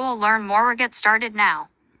developer tool? Learn more or get started now.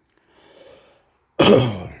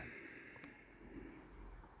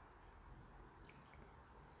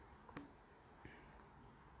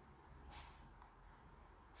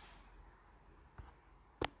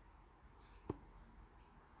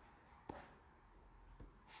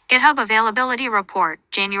 GitHub Availability Report,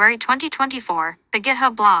 January 2024, the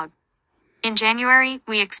GitHub blog. In January,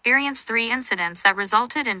 we experienced 3 incidents that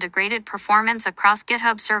resulted in degraded performance across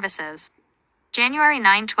GitHub services. January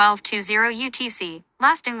 9/12/20 UTC,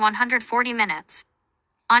 lasting 140 minutes.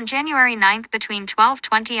 On January 9 between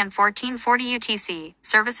 12:20 and 14:40 UTC,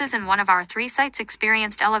 services in one of our 3 sites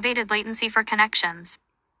experienced elevated latency for connections.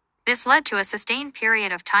 This led to a sustained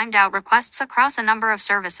period of timed-out requests across a number of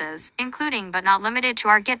services, including but not limited to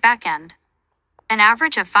our Git backend. An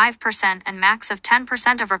average of 5% and max of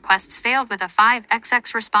 10% of requests failed with a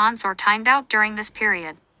 5xx response or timed out during this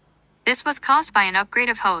period. This was caused by an upgrade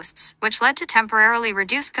of hosts, which led to temporarily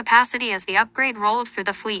reduced capacity as the upgrade rolled through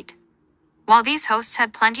the fleet. While these hosts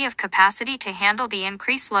had plenty of capacity to handle the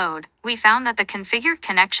increased load, we found that the configured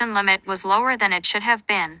connection limit was lower than it should have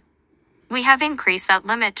been. We have increased that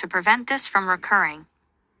limit to prevent this from recurring.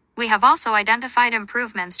 We have also identified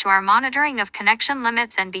improvements to our monitoring of connection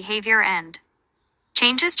limits and behavior and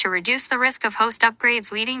changes to reduce the risk of host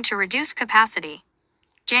upgrades leading to reduced capacity.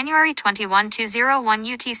 January 21/2001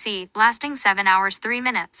 UTC, lasting 7 hours 3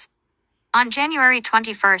 minutes. On January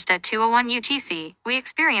 21 at 2:01 UTC, we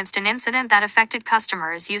experienced an incident that affected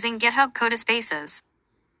customers using GitHub Codespaces.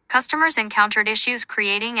 Customers encountered issues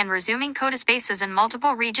creating and resuming codespaces in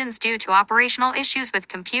multiple regions due to operational issues with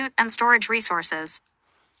compute and storage resources.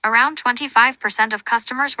 Around 25% of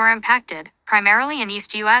customers were impacted, primarily in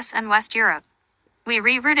East US and West Europe. We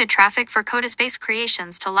rerouted traffic for codespace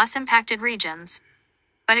creations to less impacted regions.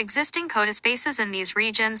 But existing codespaces in these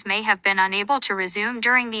regions may have been unable to resume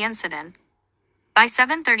during the incident. By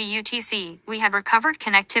 7:30 UTC, we had recovered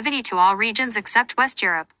connectivity to all regions except West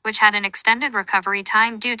Europe, which had an extended recovery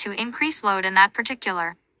time due to increased load in that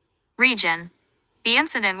particular region. The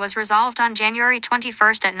incident was resolved on January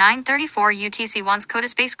 21 at 9:34 UTC once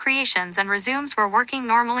codespace creations and resumes were working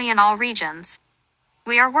normally in all regions.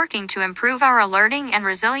 We are working to improve our alerting and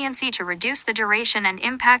resiliency to reduce the duration and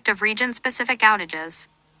impact of region-specific outages.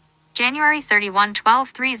 January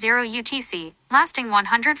 31/12/30 UTC, lasting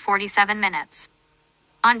 147 minutes.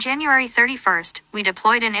 On January 31, we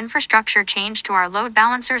deployed an infrastructure change to our load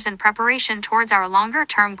balancers in preparation towards our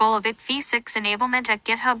longer-term goal of IPv6 enablement at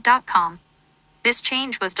github.com. This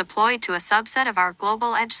change was deployed to a subset of our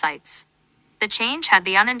global edge sites. The change had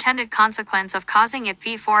the unintended consequence of causing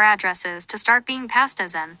IPv4 addresses to start being passed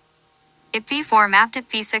as an IPv4 mapped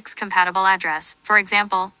IPv6 compatible address. For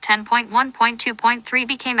example, 10.1.2.3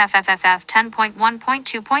 became FFFF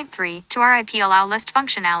 10.1.2.3 to our IP allow list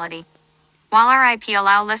functionality. While our IP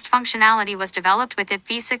allow list functionality was developed with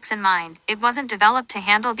IPv6 in mind, it wasn't developed to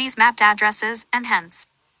handle these mapped addresses, and hence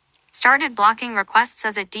started blocking requests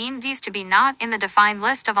as it deemed these to be not in the defined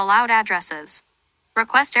list of allowed addresses.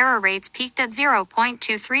 Request error rates peaked at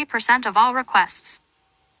 0.23% of all requests.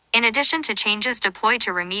 In addition to changes deployed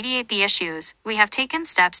to remediate the issues, we have taken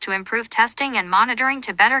steps to improve testing and monitoring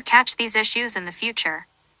to better catch these issues in the future.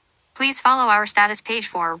 Please follow our status page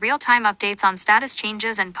for real-time updates on status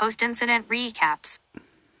changes and post-incident recaps.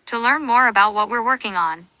 To learn more about what we're working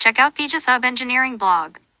on, check out the GithHub Engineering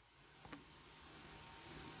blog.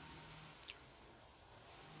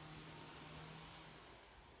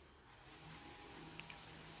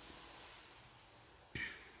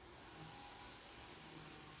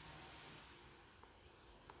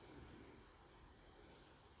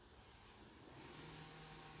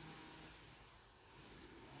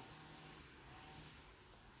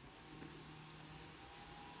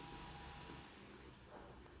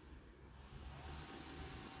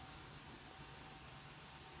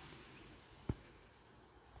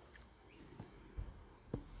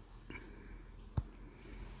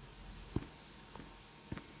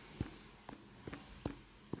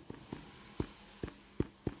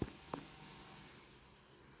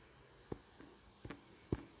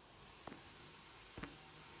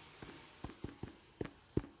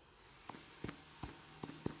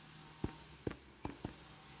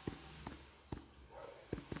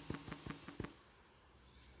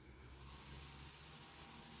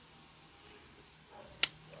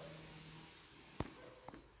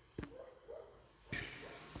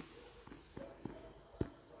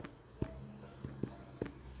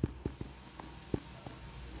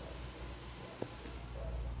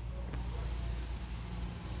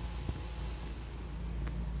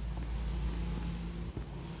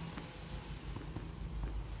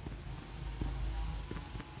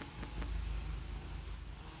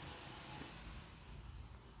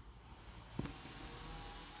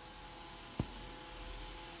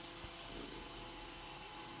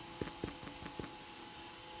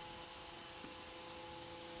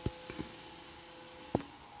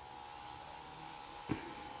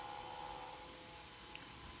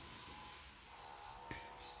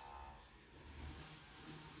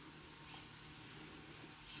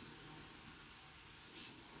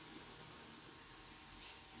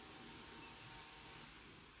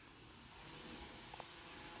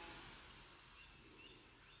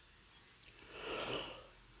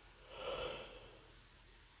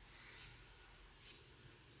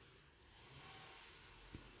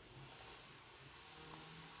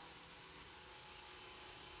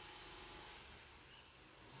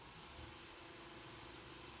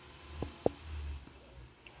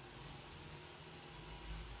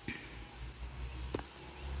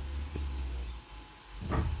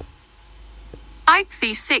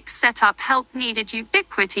 IPv6 setup help needed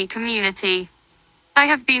Ubiquity community. I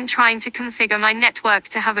have been trying to configure my network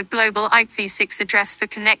to have a global IPv6 address for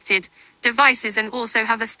connected devices and also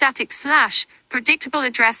have a static / predictable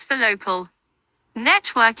address for local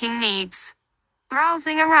networking needs.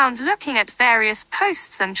 Browsing around looking at various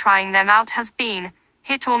posts and trying them out has been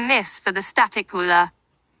hit or miss for the static ULA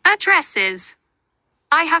addresses.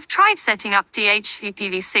 I have tried setting up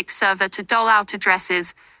DHCPv6 server to dole out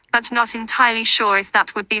addresses, but not entirely sure if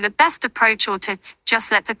that would be the best approach or to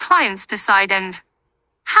just let the clients decide and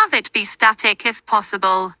have it be static if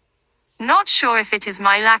possible. Not sure if it is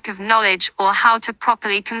my lack of knowledge or how to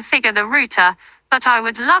properly configure the router, but I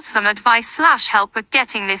would love some advice / help with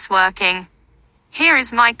getting this working. Here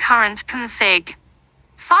is my current config.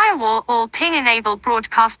 Firewall all ping enable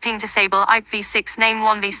broadcast ping disable IPv6 name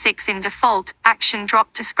 1v6 in default action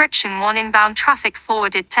drop description 1 inbound traffic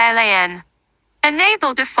forwarded to LAN.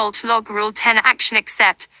 Enable default log rule 10 action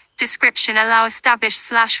accept description allow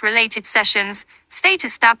established / related sessions state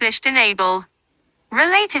established enable.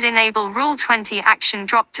 Related enable rule 20 action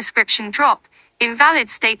drop description drop invalid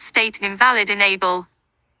state invalid enable.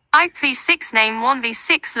 IPv6 name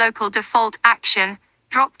 1v6 local default action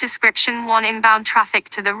drop description 1 inbound traffic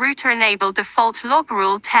to the router enable default log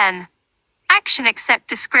rule 10. Action accept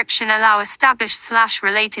description allow established /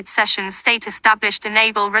 related sessions state established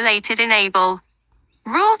enable related enable.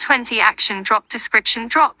 Rule 20 action drop description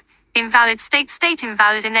drop invalid state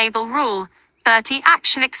invalid enable rule 30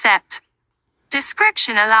 action accept.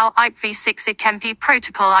 Description allow IPv6 ICMP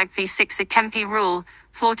protocol IPv6 ICMP rule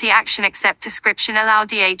 40 action accept description allow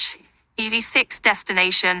DHCPv6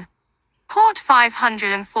 destination. Port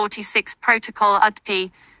 546 protocol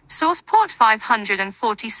UDP Source port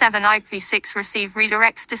 547 IPv6 receive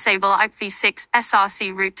redirects disable IPv6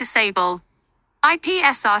 SRC route disable. IP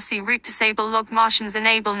SRC route disable log Martians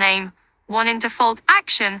enable name 1 in default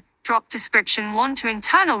action drop description 1 to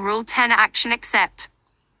internal rule 10 action accept.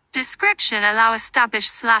 Description allow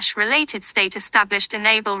established / related state established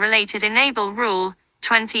enable related enable rule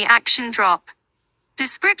 20 action drop.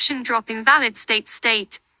 Description drop invalid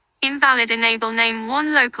state invalid enable name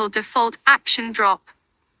 1 local default action drop.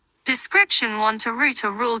 Description 1 to route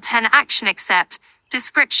a rule 10 action accept.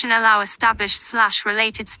 Description allow established /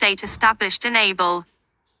 related state established enable.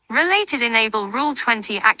 Related enable rule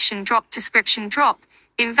 20 action drop description drop.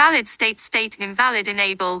 Invalid state invalid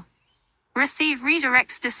enable. Receive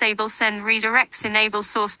redirects disable send redirects enable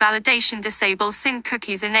source validation disable SYN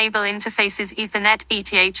cookies enable interfaces Ethernet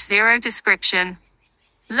ETH0 description.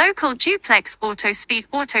 Local duplex auto speed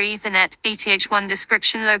auto Ethernet ETH1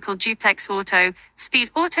 description local duplex auto speed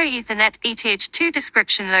auto Ethernet ETH2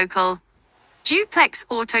 description local duplex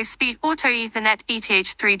auto speed auto Ethernet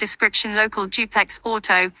ETH3 description local duplex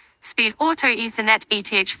auto speed auto Ethernet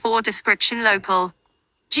ETH4 description local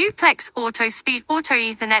duplex auto speed auto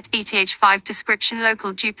Ethernet ETH5 description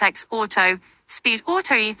local duplex auto speed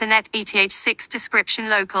auto Ethernet ETH6 description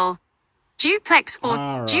local duplex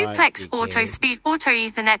auto speed auto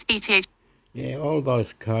Ethernet ETH. Yeah, all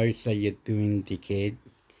those codes that you're doing, dickhead.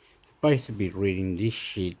 Supposed to be reading this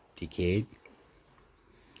shit, dickhead.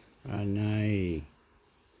 I know.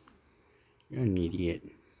 You're an idiot.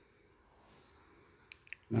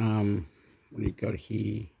 What do you got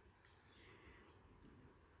here?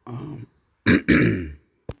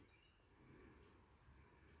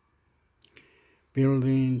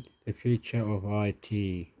 Building the future of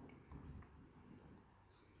IT.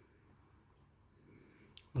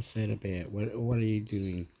 What's that about? What are you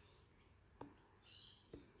doing?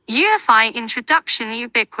 Unify introduction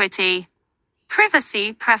ubiquity.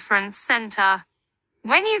 Privacy preference center.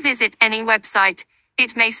 When you visit any website,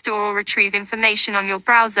 it may store or retrieve information on your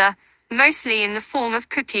browser, mostly in the form of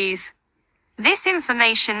cookies. This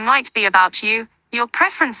information might be about you, your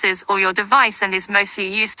preferences or your device and is mostly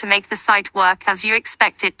used to make the site work as you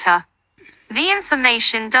expect it to. The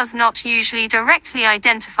information does not usually directly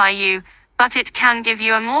identify you, but it can give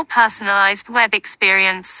you a more personalized web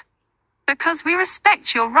experience. Because we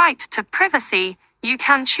respect your right to privacy, you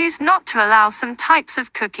can choose not to allow some types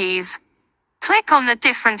of cookies. Click on the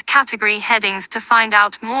different category headings to find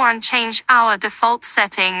out more and change our default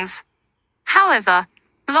settings. However,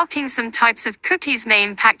 blocking some types of cookies may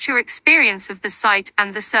impact your experience of the site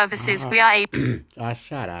and the services we are able.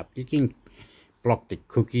 Shut up. You can block the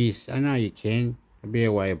cookies. I know you can. There'll be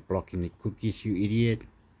a way of blocking the cookies, you idiot.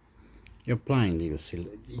 You're playing little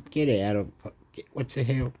silly. Get out of... What the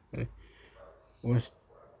hell? What's...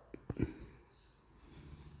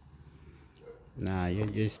 Nah, you're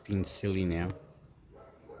just being silly now.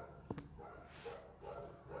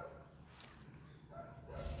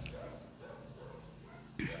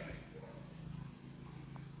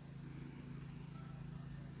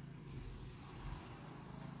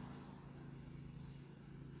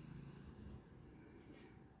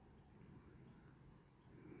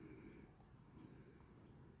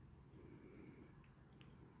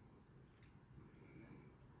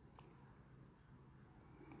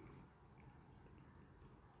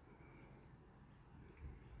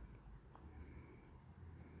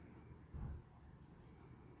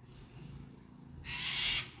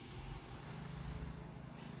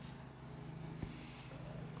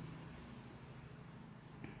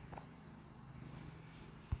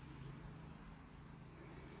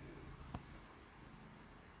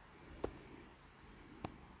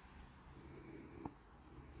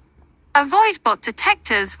 Avoid bot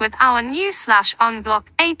detectors with our new /unblock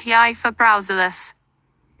API for browserless.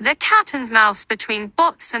 The cat and mouse between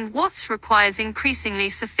bots and WAFs requires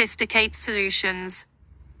increasingly sophisticated solutions.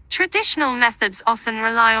 Traditional methods often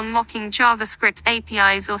rely on mocking JavaScript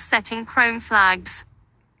APIs or setting Chrome flags.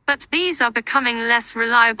 But these are becoming less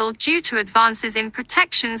reliable due to advances in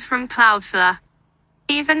protections from Cloudflare.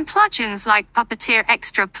 Even plugins like Puppeteer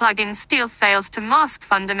Extra plugin still fails to mask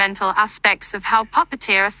fundamental aspects of how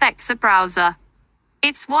Puppeteer affects a browser.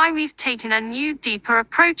 It's why we've taken a new, deeper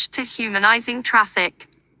approach to humanizing traffic.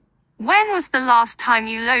 When was the last time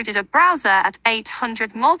you loaded a browser at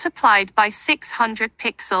 800 multiplied by 600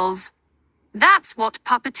 pixels? That's what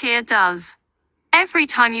Puppeteer does. Every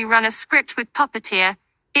time you run a script with Puppeteer,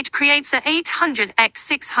 it creates a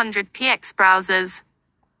 800x600px browsers.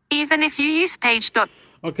 Even if you use page.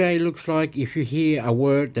 Okay, looks like if you hear a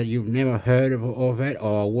word that you've never heard of it,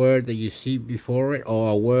 or a word that you see before it, or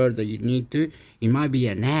a word that you need to, it might be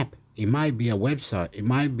an app. It might be a website. It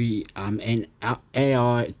might be an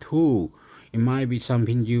AI tool. It might be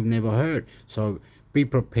something you've never heard. So be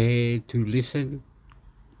prepared to listen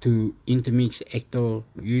to Intermix Hector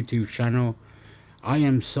YouTube channel. I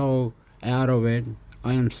am so out of it.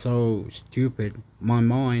 I am so stupid. My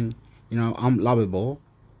mind, I'm lovable.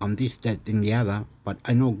 I'm this, that, and the other. But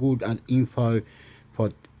I know good at info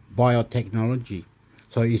for biotechnology.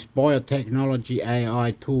 So it's biotechnology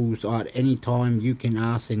AI tools at any time you can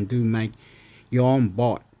ask and do make your own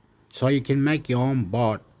bot. So you can make your own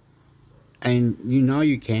bot, and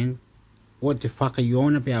you can. What the fuck are you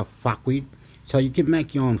on about, fuckwit? So you can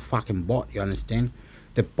make your own fucking bot, you understand?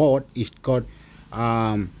 The bot is got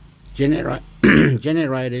generate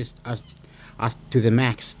generators as to the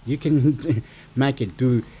max. You can make it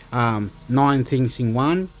do 9 things in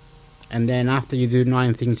one, and then after you do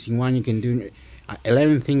 9 things in one, you can do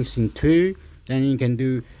 11 things in two, then you can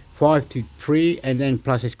do 5 to 3, and then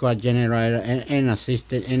plus it's got a generator and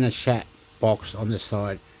assistant and a chat box on the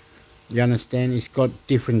side. You understand? It's got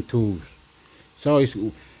different tools. So it's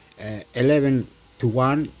 11 to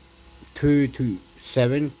 1, 2 to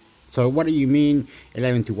 7. So what do you mean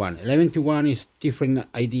 11 to 1? 11 to 1 is different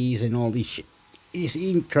IDs and all this shit. It's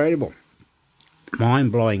incredible.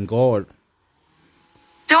 Mind-blowing, God.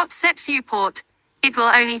 Set viewport. It will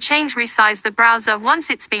only resize the browser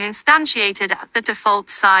once it's been instantiated at the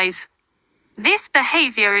default size. This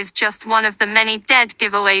behavior is just one of the many dead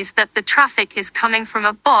giveaways that the traffic is coming from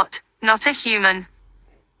a bot, not a human.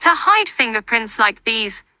 To hide fingerprints like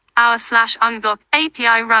these, our /unblock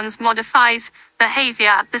API modifies behavior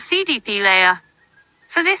at the CDP layer.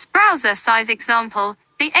 For this browser size example,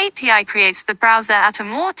 the API creates the browser at a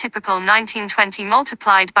more typical 1920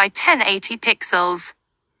 multiplied by 1080 pixels.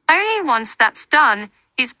 Only once that's done,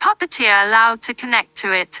 is Puppeteer allowed to connect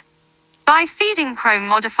to it. By feeding Chrome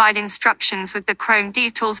modified instructions with the Chrome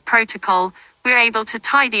DTools protocol, we're able to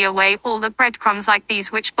tidy away all the breadcrumbs like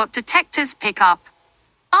these which bot detectors pick up.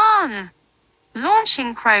 On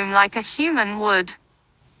launching Chrome like a human would.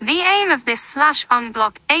 The aim of this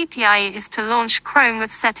 /unblock API is to launch Chrome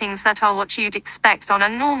with settings that are what you'd expect on a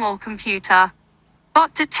normal computer.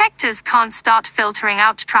 Bot detectors can't start filtering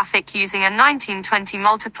out traffic using a 1920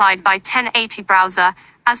 multiplied by 1080 browser,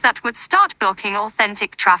 as that would start blocking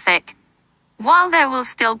authentic traffic. While there will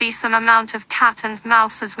still be some amount of cat and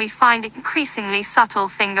mouse as we find increasingly subtle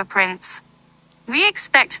fingerprints. We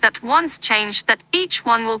expect that once changed that each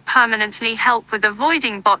one will permanently help with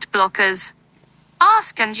avoiding bot blockers.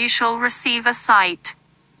 Ask and you shall receive a site.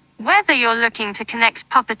 Whether you're looking to connect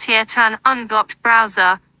Puppeteer to an unblocked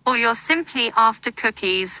browser, or you're simply after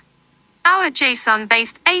cookies. Our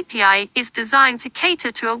JSON-based API is designed to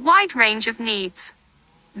cater to a wide range of needs.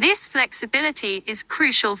 This flexibility is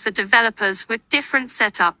crucial for developers with different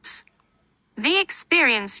setups. The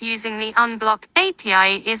experience using the Unblock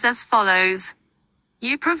API is as follows.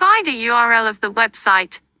 You provide a URL of the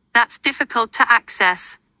website that's difficult to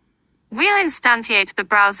access. We'll instantiate the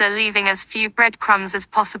browser leaving as few breadcrumbs as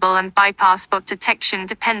possible and bypass bot detection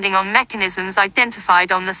depending on mechanisms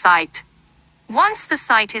identified on the site. Once the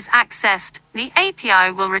site is accessed, the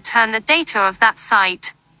API will return the data of that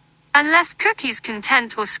site. Unless cookies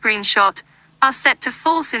content or screenshot are set to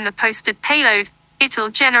false in the posted payload, it'll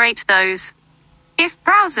generate those. If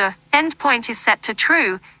browser endpoint is set to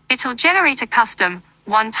true, it'll generate a custom,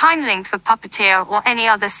 one-time link for Puppeteer or any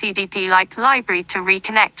other CDP-like library to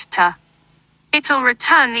reconnect to. It'll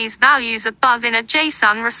return these values above in a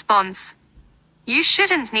JSON response. You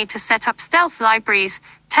shouldn't need to set up stealth libraries,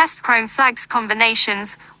 test Chrome flags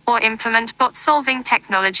combinations, or implement bot solving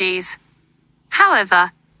technologies.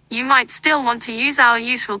 However, you might still want to use our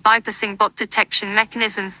useful bypassing bot detection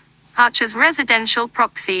mechanism, such as residential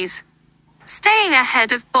proxies. Staying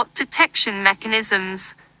ahead of bot detection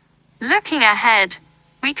mechanisms. Looking ahead,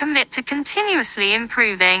 we commit to continuously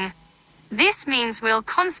improving. This means we'll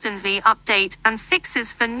constantly update and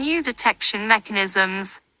fixes for new detection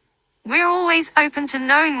mechanisms. We're always open to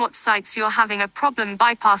knowing what sites you're having a problem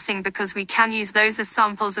bypassing because we can use those as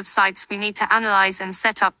samples of sites we need to analyze and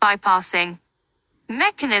set up bypassing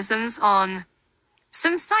mechanisms on.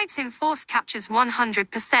 Some sites enforce captures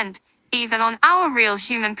 100%, even on our real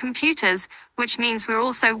human computers, which means we're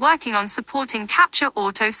also working on supporting capture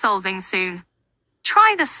auto-solving soon.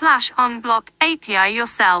 Try the /unblock API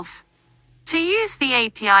yourself. To use the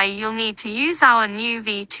API, you'll need to use our new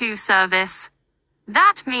v2 service.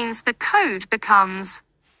 That means the code becomes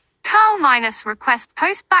curl-request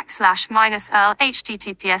post /-l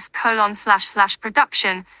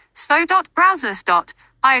https://production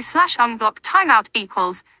svo.browsers.io/unblock timeout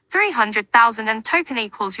equals 300,000 and token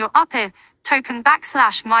equals your upper token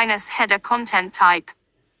 /- header content type.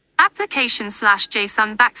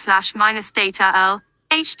 application/json \-data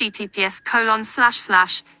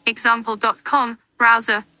https://example.com,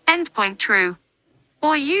 browser, endpoint true.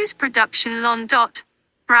 Or use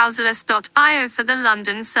production.browserless.io for the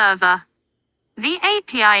London server. The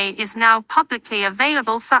API is now publicly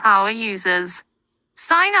available for our users.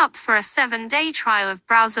 Sign up for a 7-day trial of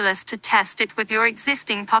Browserless to test it with your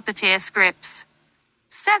existing Puppeteer scripts.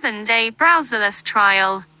 7-day Browserless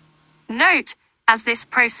trial. Note, as this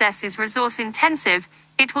process is resource intensive,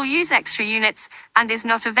 it will use extra units and is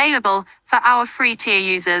not available for our free tier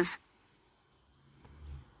users.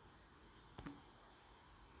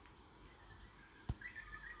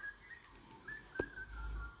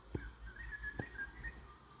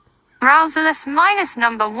 Browserless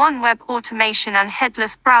 -1 Web Automation and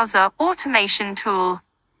Headless Browser Automation Tool.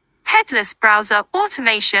 Headless browser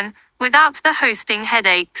automation without the hosting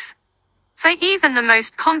headaches. For even the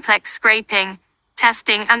most complex scraping,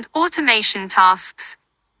 testing and automation tasks.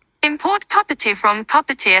 Import Puppeteer from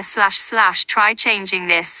Puppeteer // try changing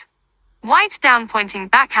this. White down pointing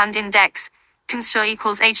backhand index, console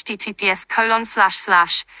equals https://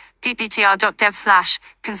 pptr.dev/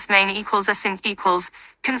 consmain equals async equals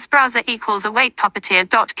consbrowser equals await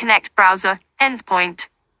puppeteer.connect browser endpoint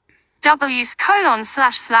ws://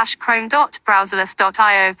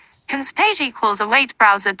 chrome.browserless.io conspage equals await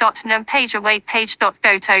browser.nom page await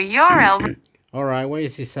page.goto URL. All right, where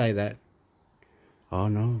does he say that? Oh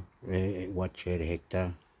no, watch it,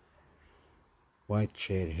 Hector.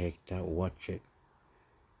 Watch it, Hector. Watch it.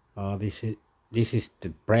 Oh, this is the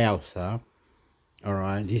browser. All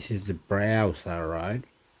right, this is the browser, right?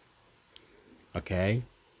 Okay,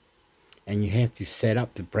 and you have to set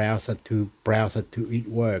up the browser to it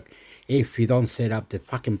work. If you don't set up the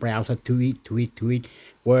fucking browser to it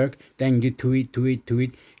work, then you to it,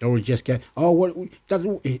 it'll just go. Oh, what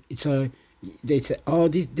doesn't it's a. They say, oh,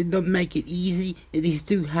 this did not make it easy. It is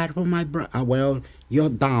too hard for my bro. Well, you're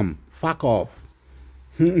dumb. Fuck off.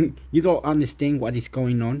 You don't understand what is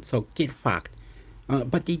going on, so get fucked.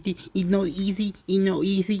 But it's not easy. It's not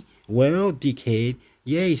easy. Well, dickhead,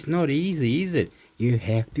 yeah, it's not easy, is it? You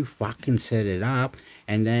have to fucking set it up,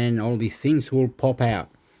 and then all these things will pop out.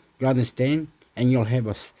 You understand? And you'll have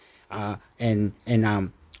an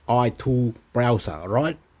i2 browser,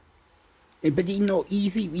 right? But it's not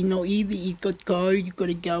easy. It's not easy. You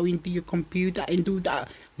gotta go into your computer and do that.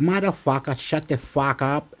 Motherfucker, shut the fuck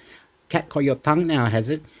up. Cat call your tongue now, has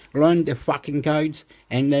it? Learn the fucking codes,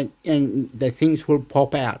 and then the things will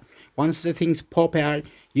pop out. Once the things pop out,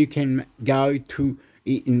 you can go to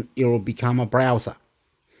it, and it'll become a browser,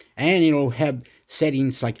 and it'll have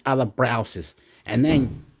settings like other browsers. And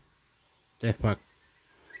then the fuck.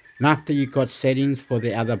 And after you got settings for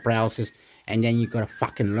the other browsers, and then you gotta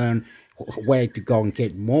fucking learn where to go and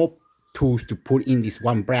get more tools to put in this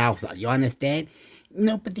one browser. You understand?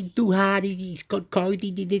 No, but it's too hard. It's got code.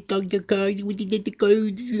 It's got the code. We did the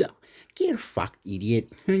code. Get fucked,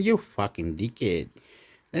 idiot. You fucking dickhead.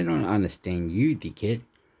 They don't understand you, dickhead.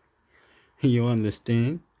 You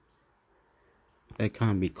understand? That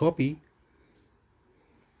can't be copied.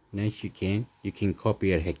 Yes, you can. You can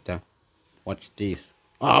copy it, Hector. Watch this.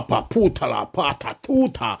 Pa puta la pata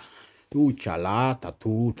tuta. Tu chalata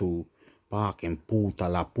tutu. Fucking puta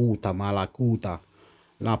la puta malacuta.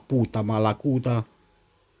 La puta malacuta.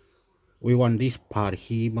 We want this part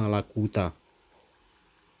here, malacuta.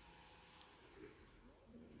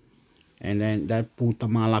 And then that puta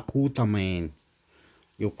malacuta, man.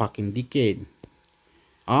 You fucking dickhead.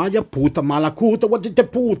 Ya puta malacuta. What did the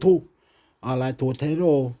puto? I like to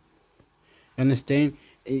tell. Understand?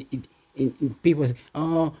 People say,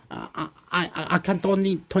 oh, I can't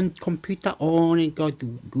only turn computer on and go to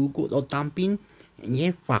Google or dumping. And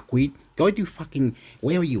yeah, fuck with. Go to fucking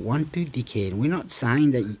wherever you want to, dickhead. We're not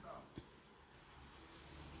saying that.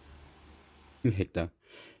 Hector.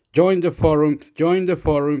 Join the forum, join the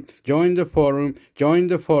forum, join the forum, join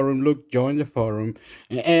the forum, look, join the forum.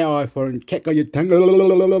 AI forum, cat got your tongue,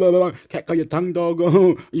 cat got your tongue, dog.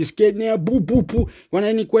 You scared now? Boo, boo, boo. Want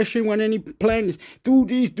any question, want any plans? Do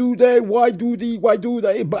this, do that, why do this, why do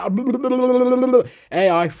that?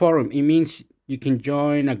 AI forum, it means you can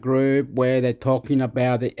join a group where they're talking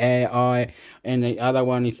about the AI, and the other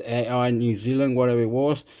one is AI New Zealand, whatever it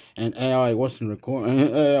was, and AI wasn't recording.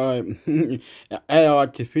 AI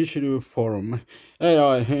Artificial Forum.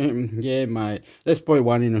 AI, yeah, mate. There's probably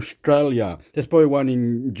one in Australia. There's probably one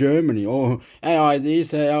in Germany. Oh, AI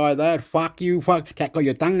this, AI that. Fuck you, fuck. Cat got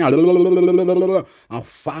your tongue now. Oh,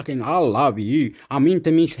 fucking, I love you. I'm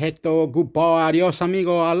Intermix Hector. Goodbye, adios,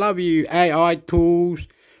 amigo. I love you. AI Tools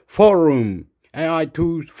Forum. AI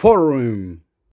Tools Forum.